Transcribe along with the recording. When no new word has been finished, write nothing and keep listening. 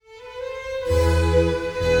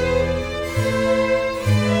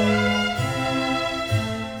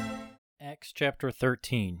chapter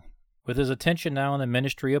 13. With his attention now on the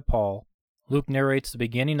ministry of Paul, Luke narrates the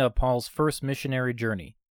beginning of Paul's first missionary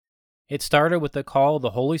journey. It started with the call of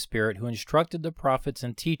the Holy Spirit, who instructed the prophets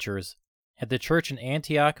and teachers at the church in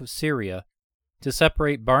Antioch of Syria to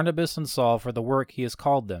separate Barnabas and Saul for the work he has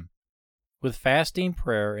called them. With fasting,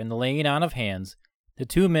 prayer, and the laying on of hands, the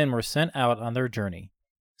two men were sent out on their journey.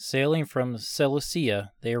 Sailing from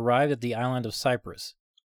Cilicia, they arrived at the island of Cyprus,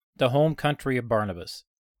 the home country of Barnabas.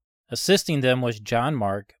 Assisting them was John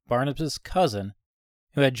Mark, Barnabas' cousin,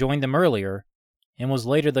 who had joined them earlier, and was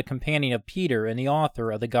later the companion of Peter and the author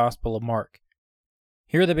of the Gospel of Mark.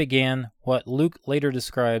 Here they began what Luke later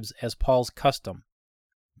describes as Paul's custom,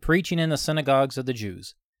 preaching in the synagogues of the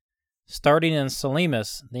Jews. Starting in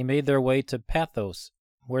Salamis, they made their way to Paphos,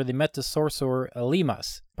 where they met the sorcerer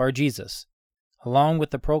Elymas Bar-Jesus, along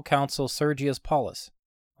with the proconsul Sergius Paulus.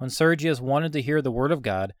 When Sergius wanted to hear the word of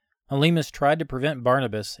God, Elymas tried to prevent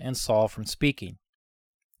Barnabas and Saul from speaking.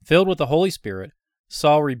 Filled with the Holy Spirit,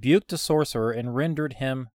 Saul rebuked the sorcerer and rendered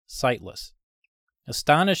him sightless.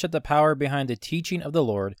 Astonished at the power behind the teaching of the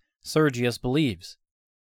Lord, Sergius believes.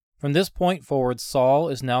 From this point forward, Saul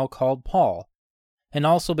is now called Paul, and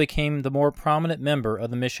also became the more prominent member of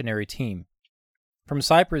the missionary team. From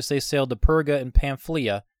Cyprus they sailed to Perga and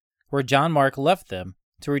Pamphylia, where John Mark left them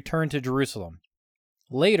to return to Jerusalem.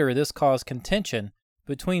 Later, this caused contention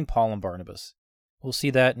between Paul and Barnabas. We'll see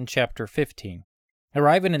that in chapter 15.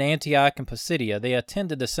 Arriving in Antioch and Pisidia, they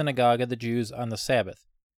attended the synagogue of the Jews on the Sabbath.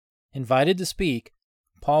 Invited to speak,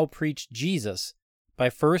 Paul preached Jesus by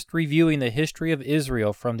first reviewing the history of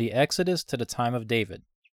Israel from the Exodus to the time of David.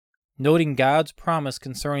 Noting God's promise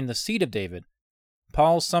concerning the seed of David,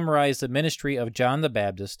 Paul summarized the ministry of John the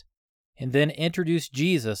Baptist and then introduced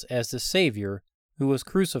Jesus as the Savior who was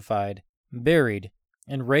crucified, buried,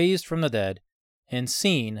 and raised from the dead, and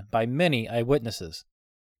seen by many eyewitnesses.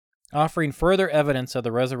 Offering further evidence of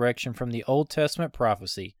the resurrection from the Old Testament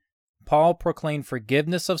prophecy, Paul proclaimed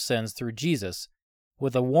forgiveness of sins through Jesus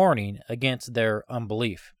with a warning against their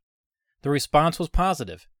unbelief. The response was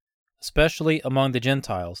positive, especially among the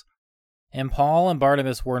Gentiles, and Paul and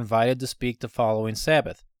Barnabas were invited to speak the following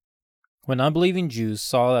Sabbath. When unbelieving Jews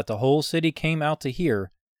saw that the whole city came out to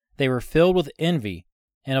hear, they were filled with envy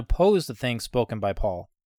and opposed the things spoken by Paul.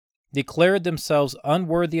 Declared themselves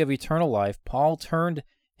unworthy of eternal life, Paul turned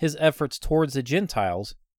his efforts towards the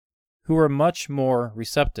Gentiles, who were much more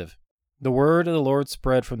receptive. The word of the Lord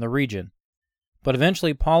spread from the region, but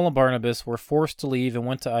eventually Paul and Barnabas were forced to leave and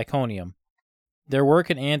went to Iconium. Their work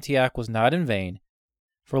in Antioch was not in vain,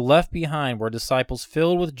 for left behind were disciples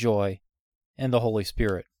filled with joy and the Holy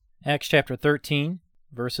Spirit. Acts chapter 13,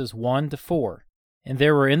 verses 1 to 4. And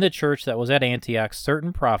there were in the church that was at Antioch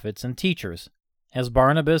certain prophets and teachers, as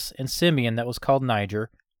Barnabas and Simeon that was called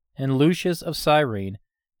Niger, and Lucius of Cyrene,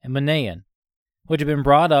 and Manaen, which had been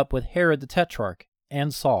brought up with Herod the Tetrarch,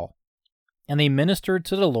 and Saul. And they ministered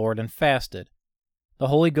to the Lord and fasted. The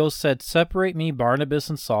Holy Ghost said, Separate me Barnabas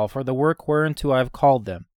and Saul for the work whereunto I have called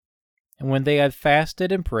them. And when they had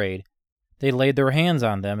fasted and prayed, they laid their hands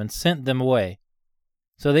on them and sent them away.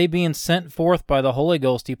 So they being sent forth by the Holy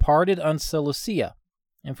Ghost departed unto Cilicia,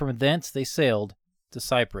 and from thence they sailed to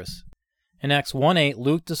Cyprus. In Acts 1:8,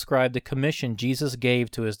 Luke described the commission Jesus gave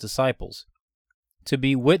to his disciples, to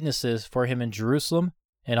be witnesses for him in Jerusalem,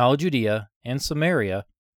 and all Judea, and Samaria,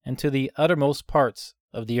 and to the uttermost parts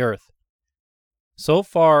of the earth. So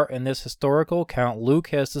far in this historical account, Luke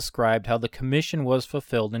has described how the commission was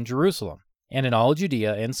fulfilled in Jerusalem, and in all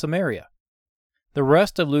Judea and Samaria. The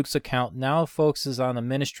rest of Luke's account now focuses on the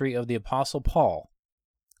ministry of the Apostle Paul.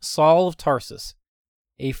 Saul of Tarsus,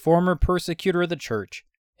 a former persecutor of the church,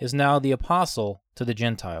 is now the apostle to the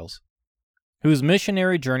Gentiles, whose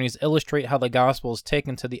missionary journeys illustrate how the gospel is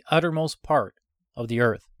taken to the uttermost part of the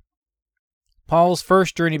earth. Paul's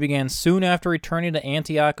first journey began soon after returning to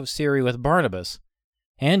Antioch of Syria with Barnabas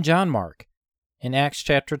and John Mark in Acts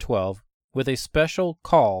chapter 12 with a special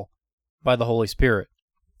call by the Holy Spirit.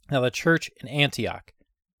 Now the church in Antioch.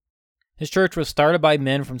 This church was started by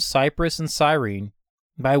men from Cyprus and Cyrene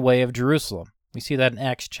by way of Jerusalem. We see that in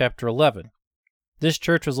Acts chapter 11. This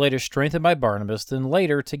church was later strengthened by Barnabas, then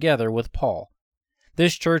later together with Paul.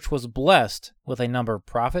 This church was blessed with a number of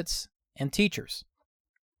prophets and teachers.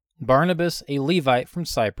 Barnabas, a Levite from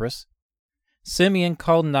Cyprus, Simeon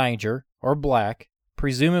called Niger, or Black,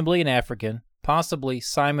 presumably an African, possibly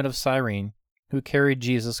Simon of Cyrene, who carried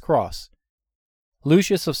Jesus' cross.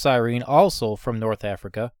 Lucius of Cyrene, also from North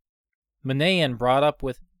Africa, Manaen, brought up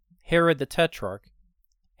with Herod the Tetrarch,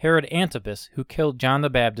 Herod Antipas, who killed John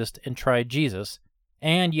the Baptist and tried Jesus,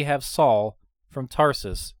 and you have Saul from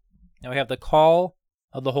Tarsus. Now we have the call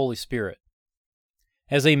of the Holy Spirit.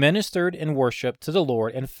 As they ministered and worshiped to the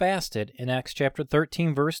Lord and fasted in Acts chapter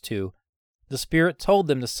 13, verse 2, the Spirit told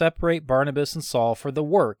them to separate Barnabas and Saul for the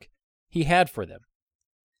work he had for them.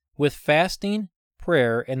 With fasting,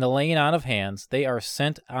 prayer, and the laying on of hands, they are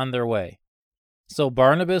sent on their way. So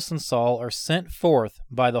Barnabas and Saul are sent forth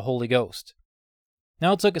by the Holy Ghost. Now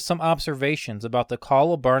let's look at some observations about the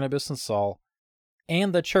call of Barnabas and Saul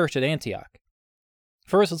and the church at Antioch.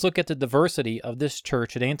 First, let's look at the diversity of this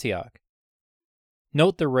church at Antioch.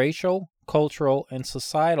 Note the racial, cultural, and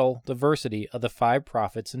societal diversity of the 5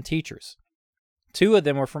 prophets and teachers. 2 of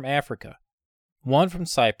them were from Africa, 1 from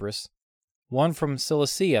Cyprus, 1 from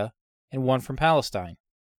Cilicia, and 1 from Palestine.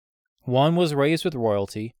 1 was raised with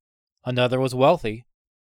royalty, another was wealthy,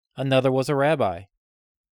 another was a rabbi.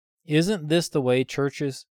 Isn't this the way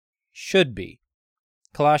churches should be?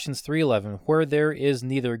 Colossians 3:11, where there is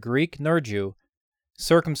neither Greek nor Jew,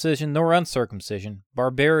 circumcision nor uncircumcision,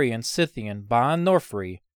 barbarian, Scythian, bond nor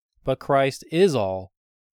free, but Christ is all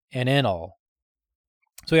and in all.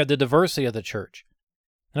 So we have the diversity of the church.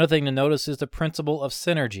 Another thing to notice is the principle of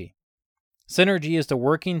synergy. Synergy is the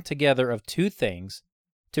working together of 2 things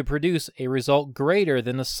to produce a result greater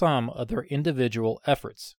than the sum of their individual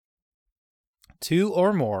efforts. 2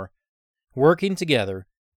 or more working together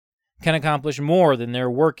can accomplish more than their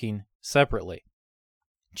working separately.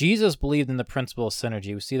 Jesus believed in the principle of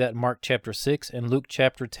synergy. We see that in Mark chapter 6 and Luke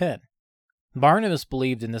chapter 10. Barnabas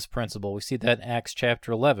believed in this principle. We see that in Acts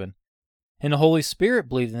chapter 11. And the Holy Spirit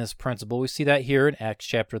believed in this principle. We see that here in Acts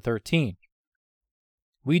chapter 13.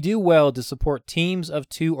 We do well to support teams of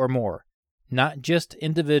 2 or more, not just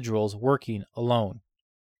individuals working alone.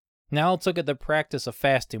 Now let's look at the practice of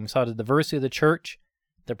fasting. We saw the diversity of the church,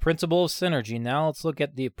 the principle of synergy. Now let's look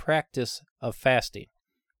at the practice of fasting.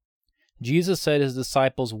 Jesus said his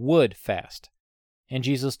disciples would fast, and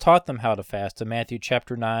Jesus taught them how to fast in Matthew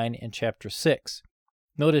chapter 9 and chapter 6.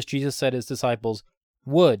 Notice Jesus said his disciples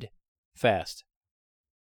would fast.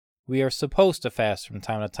 We are supposed to fast from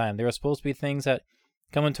time to time. There are supposed to be things that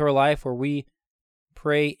come into our life where we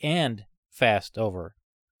pray and fast over.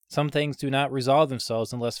 Some things do not resolve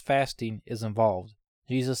themselves unless fasting is involved.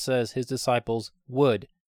 Jesus says his disciples would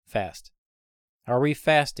fast. Are we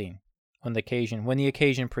fasting when the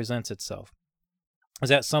occasion presents itself? Is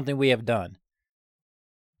that something we have done?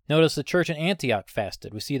 Notice the church in Antioch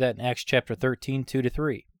fasted. We see that in Acts chapter 13,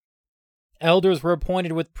 2-3. Elders were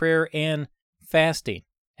appointed with prayer and fasting.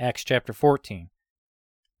 Acts chapter 14.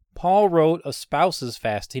 Paul wrote of spouses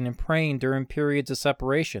fasting and praying during periods of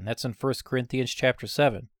separation. That's in 1 Corinthians chapter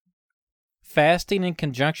 7. Fasting in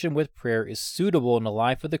conjunction with prayer is suitable in the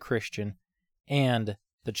life of the Christian and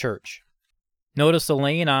the church. Notice the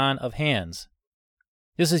laying on of hands.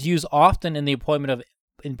 This is used often in the appointment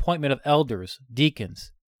of elders,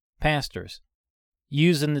 deacons, pastors,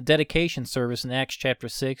 used in the dedication service in Acts chapter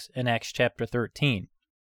 6 and Acts chapter 13.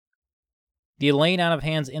 The laying on of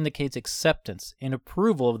hands indicates acceptance and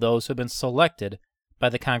approval of those who have been selected by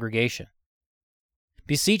the congregation.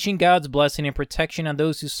 Beseeching God's blessing and protection on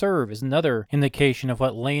those who serve is another indication of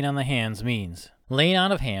what laying on the hands means. Laying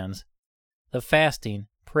on of hands, the fasting,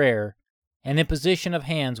 prayer, and imposition of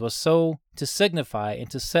hands was so to signify and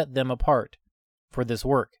to set them apart for this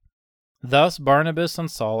work. Thus Barnabas and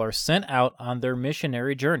Saul are sent out on their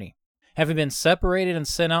missionary journey, having been separated and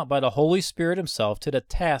sent out by the Holy Spirit himself to the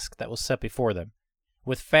task that was set before them,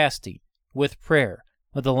 with fasting, with prayer,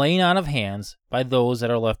 with the laying on of hands by those that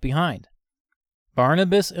are left behind.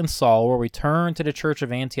 Barnabas and Saul will return to the church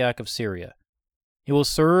of Antioch of Syria. It will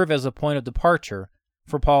serve as a point of departure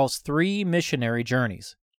for Paul's 3 missionary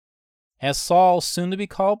journeys. As Saul, soon to be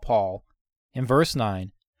called Paul, in verse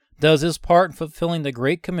 9, does his part in fulfilling the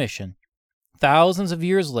Great Commission, thousands of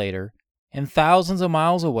years later and thousands of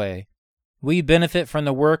miles away, we benefit from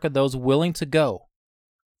the work of those willing to go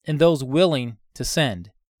and those willing to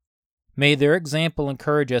send. May their example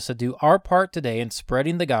encourage us to do our part today in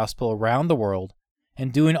spreading the gospel around the world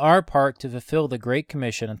and doing our part to fulfill the Great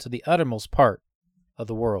Commission unto the uttermost part of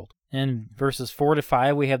the world. In verses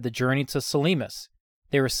 4-5, we have the journey to Salamis.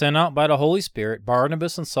 They were sent out by the Holy Spirit.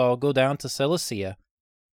 Barnabas and Saul go down to Cilicia,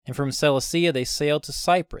 and from Cilicia they sail to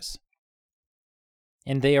Cyprus,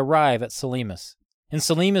 and they arrive at Salamis. In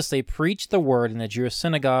Salamis they preach the word in the Jewish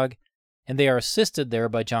synagogue, and they are assisted there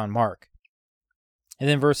by John Mark. And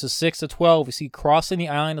then verses 6-12, we see crossing the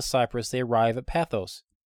island of Cyprus, they arrive at Paphos,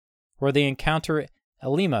 where they encounter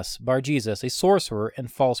Elymas Bar-Jesus, a sorcerer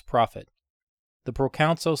and false prophet. The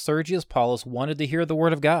proconsul Sergius Paulus wanted to hear the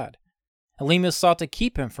word of God. Elymas sought to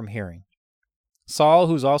keep him from hearing. Saul,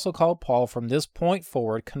 who's also called Paul, from this point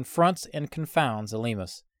forward confronts and confounds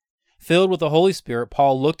Elymas. Filled with the Holy Spirit,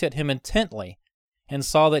 Paul looked at him intently and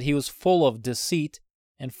saw that he was full of deceit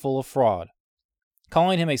and full of fraud.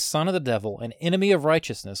 Calling him a son of the devil, an enemy of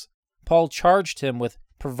righteousness, Paul charged him with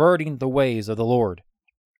perverting the ways of the Lord.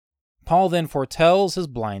 Paul then foretells his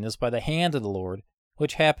blindness by the hand of the Lord,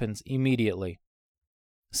 which happens immediately.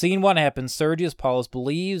 Seeing what happens, Sergius Paulus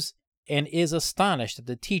believes and is astonished at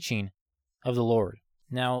the teaching of the Lord.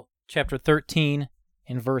 Now, chapter 13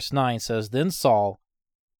 in verse 9 says, Then Saul,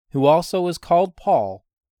 who also is called Paul,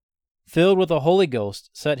 filled with the Holy Ghost,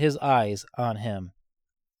 set his eyes on him.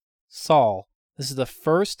 Saul, this is the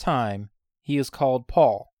first time he is called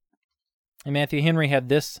Paul. And Matthew Henry had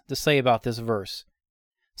this to say about this verse.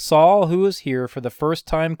 Saul, who is here for the first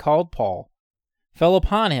time called Paul, fell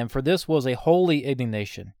upon him, for this was a holy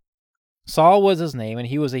indignation. Saul was his name, and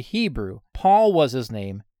he was a Hebrew. Paul was his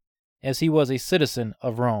name, as he was a citizen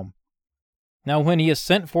of Rome. Now when he is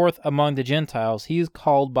sent forth among the Gentiles, he is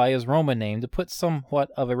called by his Roman name to put somewhat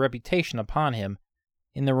of a reputation upon him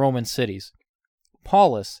in the Roman cities.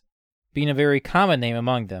 Paulus, being a very common name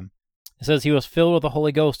among them. It says he was filled with the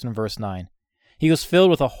Holy Ghost in verse 9. He was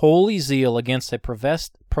filled with a holy zeal against a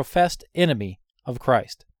professed enemy of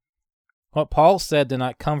Christ. What Paul said did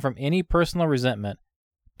not come from any personal resentment,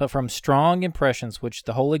 but from strong impressions which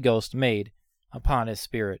the Holy Ghost made upon his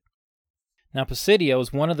spirit. Now Pisidia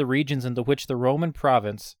was one of the regions into which the Roman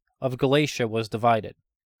province of Galatia was divided.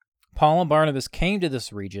 Paul and Barnabas came to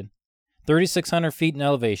this region, 3,600 feet in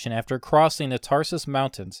elevation, after crossing the Tarsus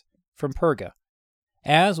Mountains from Perga.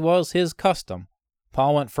 As was his custom,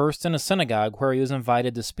 Paul went first in a synagogue where he was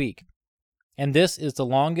invited to speak. And this is the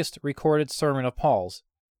longest recorded sermon of Paul's.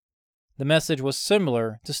 The message was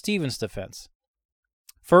similar to Stephen's defense.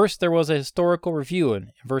 First, there was a historical review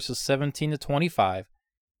in verses 17 to 25,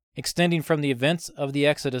 extending from the events of the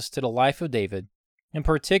Exodus to the life of David, and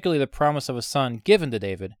particularly the promise of a son given to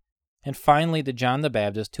David, and finally to John the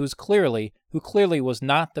Baptist, who clearly was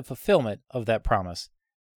not the fulfillment of that promise.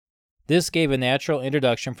 This gave a natural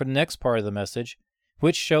introduction for the next part of the message,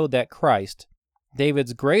 which showed that Christ,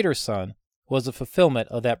 David's greater son, was the fulfillment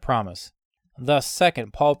of that promise. Thus,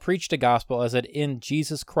 second, Paul preached the gospel as it in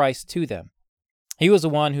Jesus Christ to them. He was the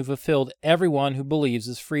one who fulfilled everyone who believes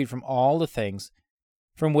is freed from all the things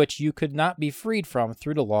from which you could not be freed from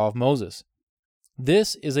through the law of Moses.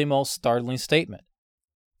 This is a most startling statement,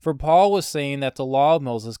 for Paul was saying that the law of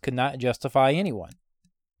Moses could not justify anyone,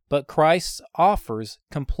 but Christ offers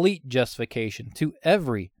complete justification to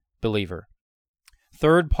every believer.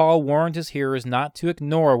 Third, Paul warned his hearers not to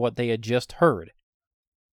ignore what they had just heard.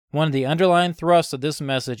 One of the underlying thrusts of this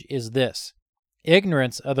message is this: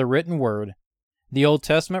 ignorance of the written word. The Old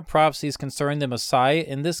Testament prophecies concerning the Messiah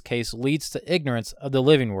in this case leads to ignorance of the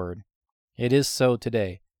living word. It is so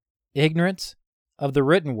today. Ignorance of the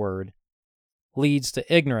written word leads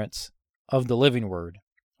to ignorance of the living word,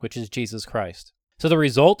 which is Jesus Christ. So the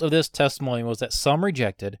result of this testimony was that some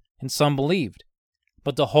rejected and some believed,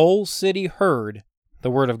 but the whole city heard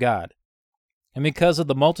the word of God. And because of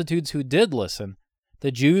the multitudes who did listen,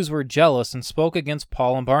 the Jews were jealous and spoke against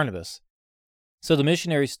Paul and Barnabas. So the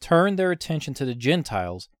missionaries turned their attention to the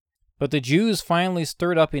Gentiles, but the Jews finally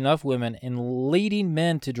stirred up enough women and leading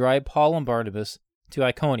men to drive Paul and Barnabas to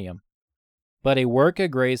Iconium. But a work of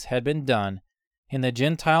grace had been done in the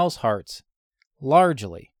Gentiles' hearts,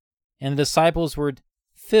 largely, and the disciples were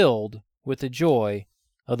filled with the joy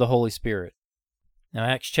of the Holy Spirit. Now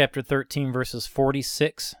Acts chapter 13, verses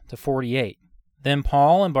 46 to 48. Then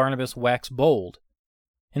Paul and Barnabas waxed bold,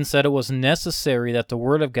 and said it was necessary that the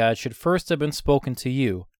word of God should first have been spoken to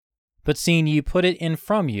you. But seeing ye put it in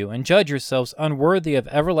from you, and judge yourselves unworthy of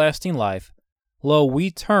everlasting life, lo, we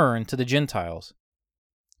turn to the Gentiles.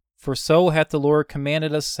 For so hath the Lord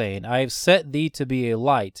commanded us, saying, I have set thee to be a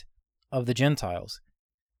light of the Gentiles,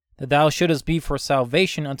 that thou shouldest be for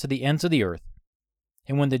salvation unto the ends of the earth.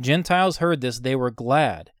 And when the Gentiles heard this, they were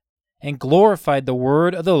glad, and glorified the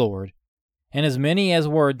word of the Lord, and as many as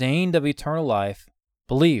were ordained of eternal life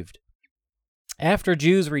believed. After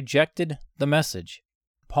Jews rejected the message,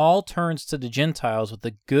 Paul turns to the Gentiles with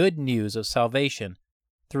the good news of salvation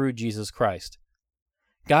through Jesus Christ.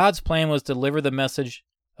 God's plan was to deliver the message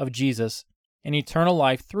of Jesus and eternal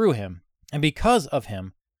life through him, and because of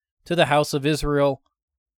him, to the house of Israel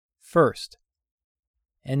first.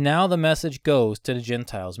 And now the message goes to the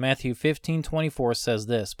Gentiles. Matthew 15:24 says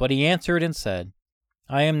this, But he answered and said,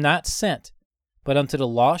 I am not sent, but unto the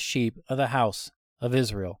lost sheep of the house of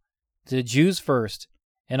Israel, to the Jews first,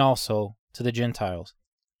 and also to the Gentiles.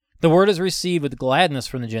 The word is received with gladness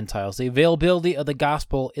from the Gentiles. The availability of the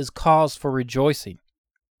gospel is cause for rejoicing.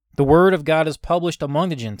 The word of God is published among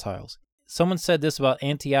the Gentiles. Someone said this about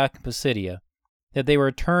Antioch and Pisidia, that they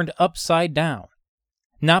were turned upside down,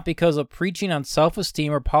 not because of preaching on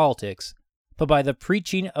self-esteem or politics, but by the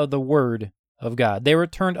preaching of the Word of God. They were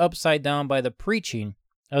turned upside down by the preaching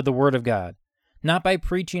of the Word of God, not by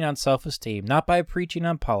preaching on self-esteem, not by preaching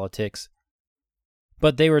on politics,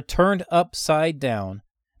 but they were turned upside down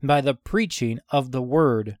by the preaching of the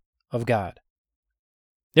Word of God.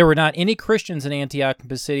 There were not any Christians in Antioch and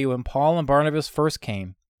Pisidia when Paul and Barnabas first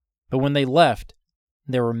came, but when they left,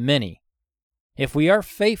 there were many. If we are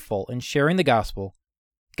faithful in sharing the gospel,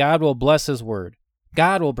 God will bless His Word.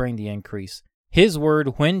 God will bring the increase. His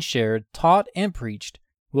Word, when shared, taught, and preached,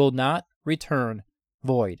 will not return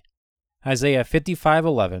void. Isaiah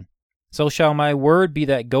 55:11. So shall my word be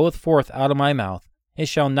that goeth forth out of my mouth. It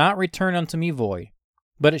shall not return unto me void,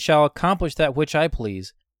 but it shall accomplish that which I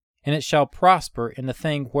please, and it shall prosper in the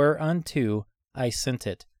thing whereunto I sent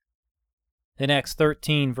it. Then Acts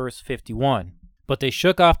 13, verse 51. But they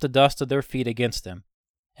shook off the dust of their feet against them,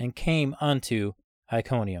 and came unto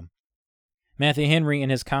Iconium. Matthew Henry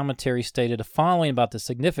in his commentary stated the following about the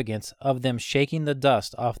significance of them shaking the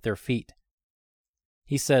dust off their feet.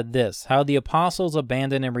 He said this, how the apostles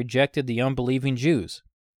abandoned and rejected the unbelieving Jews.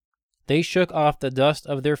 They shook off the dust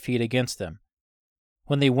of their feet against them.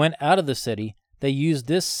 When they went out of the city, they used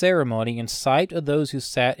this ceremony in sight of those who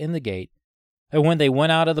sat in the gate, and when they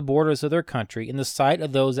went out of the borders of their country, in the sight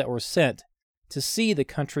of those that were sent to see the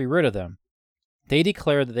country rid of them, they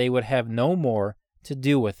declared that they would have no more to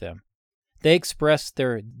do with them. They expressed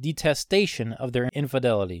their detestation of their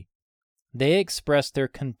infidelity. They expressed their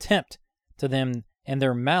contempt to them and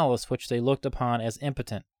their malice which they looked upon as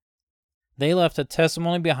impotent. They left a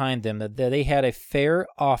testimony behind them that they had a fair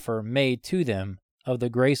offer made to them of the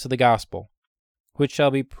grace of the gospel, which shall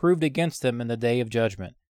be proved against them in the day of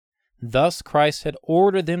judgment. Thus Christ had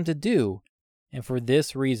ordered them to do, and for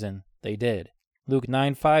this reason they did. Luke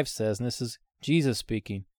 9:5 says, and this is Jesus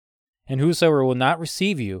speaking, and whosoever will not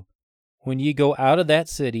receive you, when ye go out of that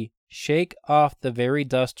city, shake off the very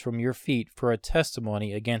dust from your feet for a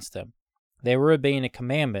testimony against them. They were obeying a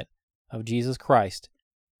commandment of Jesus Christ,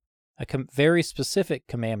 a very specific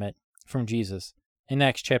commandment from Jesus. In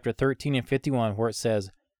Acts chapter 13 and 51, where it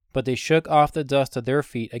says, but they shook off the dust of their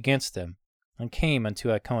feet against them, and came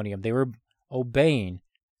unto Iconium. They were obeying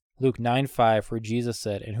Luke 9:5, where Jesus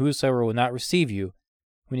said, and whosoever will not receive you,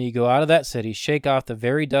 when ye go out of that city, shake off the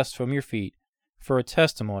very dust from your feet for a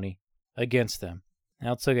testimony against them. Now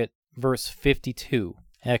let's look at verse 52.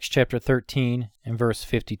 Acts chapter 13 and verse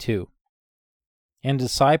 52. And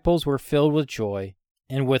disciples were filled with joy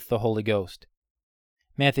and with the Holy Ghost.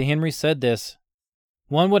 Matthew Henry said this,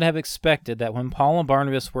 one would have expected that when Paul and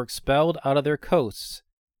Barnabas were expelled out of their coasts,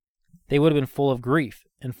 they would have been full of grief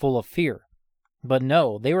and full of fear. But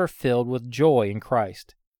no, they were filled with joy in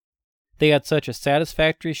Christ. They had such a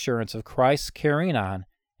satisfactory assurance of Christ's carrying on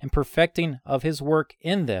and perfecting of His work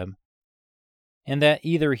in them, and that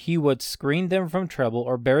either He would screen them from trouble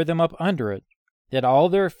or bear them up under it, that all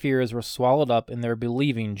their fears were swallowed up in their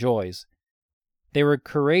believing joys. They were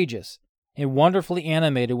courageous and wonderfully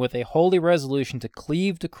animated with a holy resolution to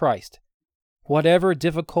cleave to Christ, whatever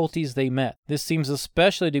difficulties they met. This seems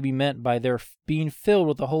especially to be meant by their being filled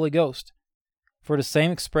with the Holy Ghost, for the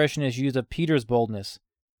same expression is used of Peter's boldness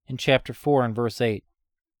in chapter 4 and verse 8.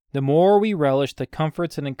 The more we relish the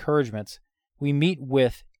comforts and encouragements we meet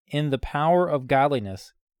with in the power of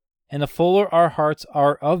godliness, and the fuller our hearts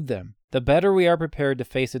are of them, the better we are prepared to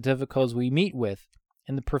face the difficulties we meet with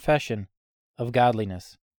in the profession of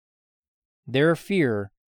godliness. Their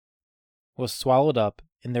fear was swallowed up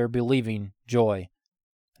in their believing joy.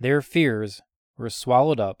 Their fears were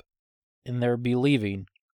swallowed up in their believing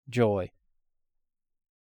joy.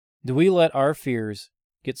 Do we let our fears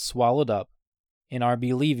get swallowed up in our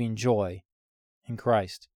believing joy in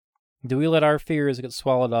Christ? Do we let our fears get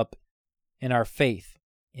swallowed up in our faith,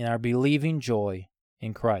 in our believing joy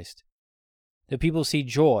in Christ? Do people see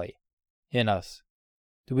joy in us?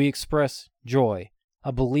 Do we express joy,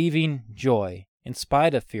 a believing joy, in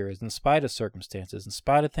spite of fears, in spite of circumstances, in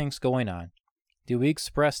spite of things going on? Do we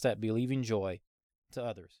express that believing joy to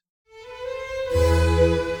others?